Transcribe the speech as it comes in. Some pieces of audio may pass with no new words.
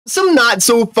Some not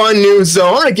so fun news, though.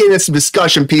 I want to get into some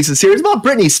discussion pieces here. It's about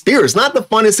Britney Spears. Not the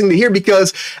funnest thing to hear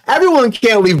because everyone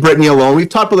can't leave Britney alone. We've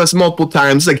talked about this multiple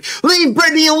times. Like, leave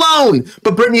Britney alone.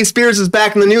 But Britney Spears is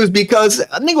back in the news because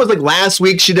I think it was like last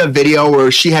week she did a video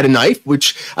where she had a knife,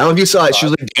 which I don't know if you saw it. She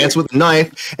was like dancing with a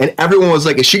knife, and everyone was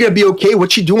like, "Is she gonna be okay?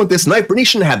 What's she doing with this knife? Britney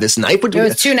shouldn't have this knife." It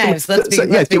was two knives.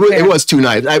 It was two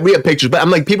knives. We have pictures, but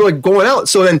I'm like, people are going out.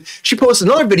 So then she posted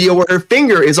another video where her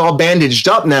finger is all bandaged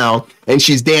up now, and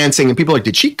she's dancing, and people are like,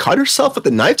 did she cut herself with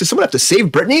a knife? Does someone have to save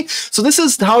Britney? So this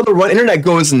is how the internet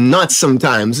goes nuts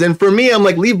sometimes. And for me, I'm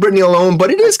like, leave Britney alone, but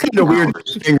it is kind of weird that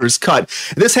her finger's cut.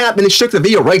 This happened, and she took the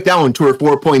video right down to her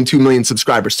 4.2 million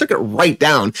subscribers. Took it right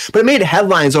down. But it made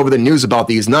headlines over the news about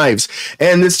these knives.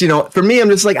 And this, for me, I'm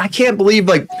just like, I can't believe,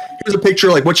 like, here's a picture,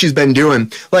 like, what she's been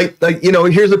doing. Like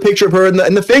here's a picture of her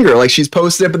in the finger. Like, she's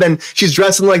posted it, but then she's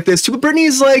dressing like this, too. But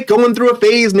Britney's, like, going through a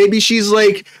phase. Maybe she's,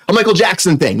 like, a Michael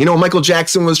Jackson thing. Michael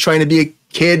Jackson was trying to be a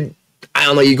kid. I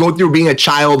don't know. You go through being a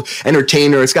child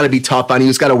entertainer. It's got to be tough on you.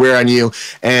 It's got to wear on you.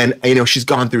 And, she's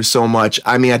gone through so much.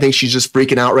 I mean, I think she's just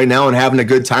freaking out right now and having a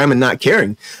good time and not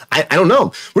caring. I don't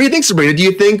know. What do you think, Sabrina? Do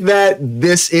you think that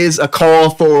this is a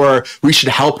call for we should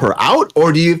help her out?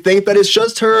 Or do you think that it's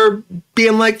just her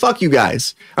being like, fuck you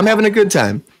guys, I'm having a good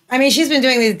time? I mean, she's been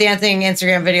doing these dancing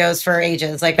Instagram videos for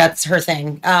ages. Like, that's her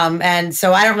thing. And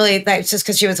so I don't really, that's just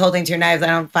because she was holding two knives. I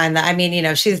don't find that. I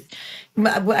mean, she's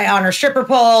on her stripper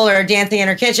pole or dancing in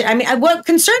her kitchen. I mean, what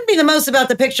concerned me the most about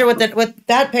the picture with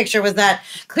that picture was that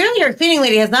clearly her cleaning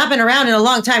lady has not been around in a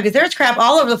long time because there's crap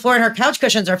all over the floor and her couch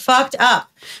cushions are fucked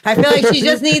up. I feel like she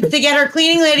just needs to get her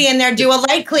cleaning lady in there, do a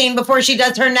light clean before she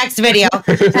does her next video,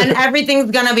 and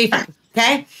everything's going to be fine.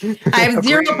 Okay, I have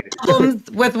zero problems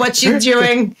with what she's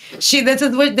doing. This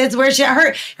is where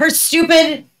her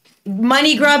stupid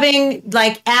money grubbing,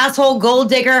 like, asshole gold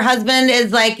digger husband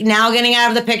is, like, now getting out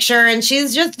of the picture, and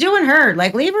she's just doing her.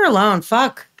 Like, leave her alone.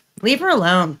 Fuck, leave her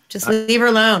alone. Just leave her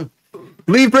alone.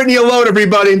 Leave Britney alone,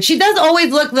 everybody. She does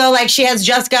always look, though, like she has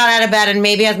just got out of bed and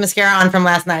maybe has mascara on from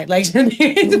last night. Like, her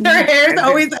hair's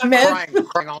always a mess.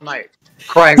 Crying all night.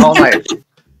 Crying all night.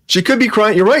 She could be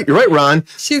crying. You're right, Ron.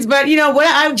 But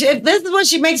if this is what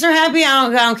she makes her happy, I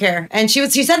don't care. And she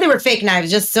said they were fake knives.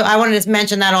 Just so I wanted to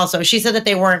mention that also. She said that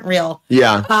they weren't real.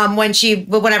 Yeah.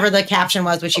 Whatever the caption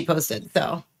was, what she posted.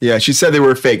 So. Yeah, she said they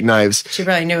were fake knives. She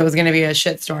probably knew it was going to be a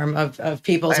shitstorm of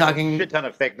people talking. I have a shit ton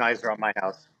of fake knives around my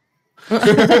house.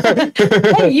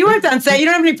 Hey, you weren't on set. You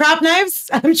don't have any prop knives?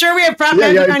 I'm sure we have prop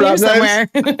knives on you somewhere.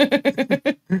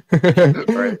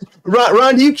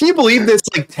 Ron, can you believe this,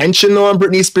 like, tension though on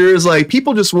Britney Spears? Like,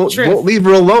 people just won't leave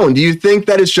her alone. Do you think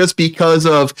that it's just because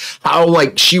of how,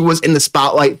 like, she was in the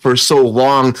spotlight for so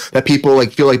long that people,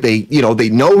 like, feel like they know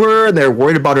her and they're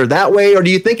worried about her that way? Or do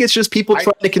you think it's just people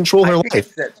trying to control her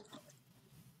life?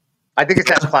 I think it's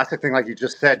that classic thing, like you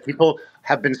just said. People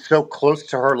have been so close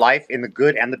to her life in the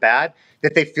good and the bad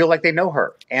that they feel like they know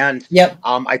her. And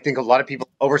I think a lot of people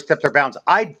overstep their bounds.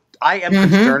 I am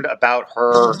concerned about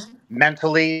her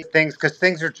mentally, because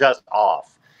things are just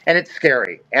off. And it's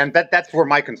scary. And that's where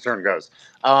my concern goes.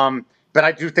 But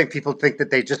I do think people think that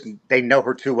they know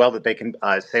her too well that they can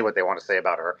say what they want to say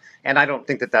about her. And I don't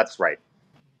think that that's right.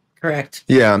 Correct.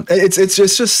 Yeah. It's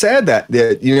just sad that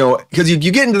because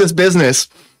you get into this business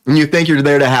and you think you're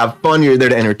there to have fun, you're there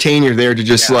to entertain, you're there to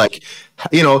just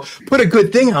put a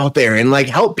good thing out there and, like,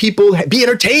 help people be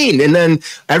entertained. And then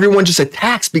everyone just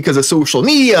attacks because of social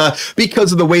media,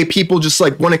 because of the way people just,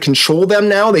 like, want to control them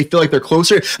now. They feel like they're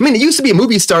closer. I mean, it used to be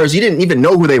movie stars. You didn't even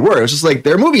know who they were. It was just like,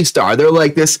 they're a movie star. They're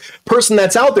like this person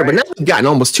that's out there. But now they've gotten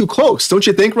almost too close. Don't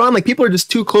you think, Ron? Like, people are just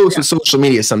too close with social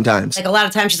media sometimes. Like, a lot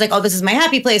of times she's like, oh, this is my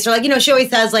happy place. Or, like, she always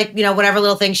says, like, whatever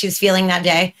little thing she's feeling that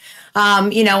day.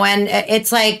 And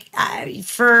it's like,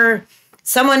 for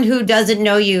someone who doesn't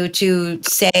know you to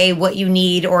say what you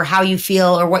need or how you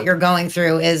feel or what you're going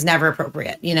through is never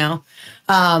appropriate,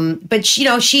 but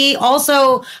she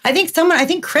also, I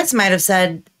think Chris might have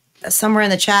said somewhere in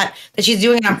the chat that she's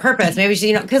doing it on purpose. Maybe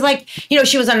she, because, like,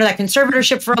 she was under that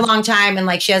conservatorship for a long time, and,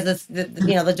 like, she has this,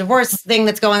 the divorce thing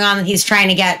that's going on, and he's trying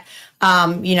to get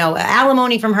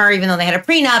alimony from her, even though they had a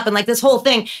prenup, and, like, this whole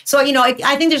thing. So,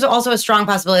 I think there's also a strong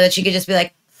possibility that she could just be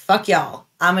like, fuck y'all.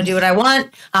 I'm gonna do what I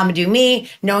want. I'm gonna do me.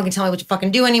 No one can tell me what to fucking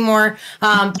do anymore.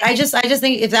 But I just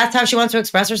think if that's how she wants to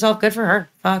express herself, good for her.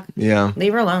 Fuck. Yeah.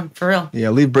 Leave her alone, for real. Yeah,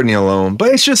 leave Britney alone. But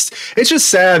it's just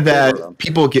sad that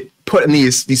people get put in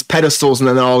these pedestals, and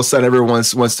then all of a sudden everyone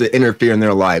wants to interfere in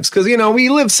their lives. Because, we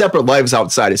live separate lives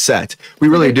outside of set. We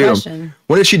really do. Question.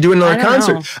 When is she doing another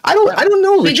concert? I don't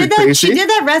know, Richard Tracy. She did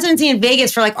that residency in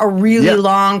Vegas for, like, a really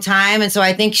long time, and so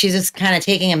I think she's just kind of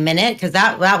taking a minute, because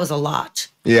that was a lot.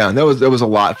 Yeah, that was a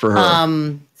lot for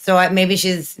her. So maybe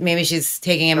she's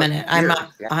taking a minute. I'm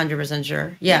not 100%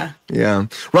 sure. Yeah. Yeah.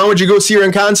 Ron, would you go see her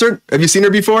in concert? Have you seen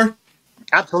her before?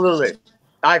 Absolutely.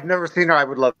 I've never seen her. I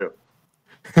would love to.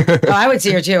 Oh, I would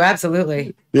see her too.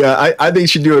 Absolutely. Yeah, I think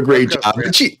she'd do a great job.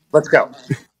 Let's go.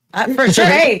 For sure.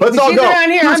 Hey, let's all go.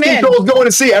 Here, I'm in. Going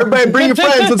to see. Everybody bring your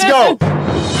friends. Let's go.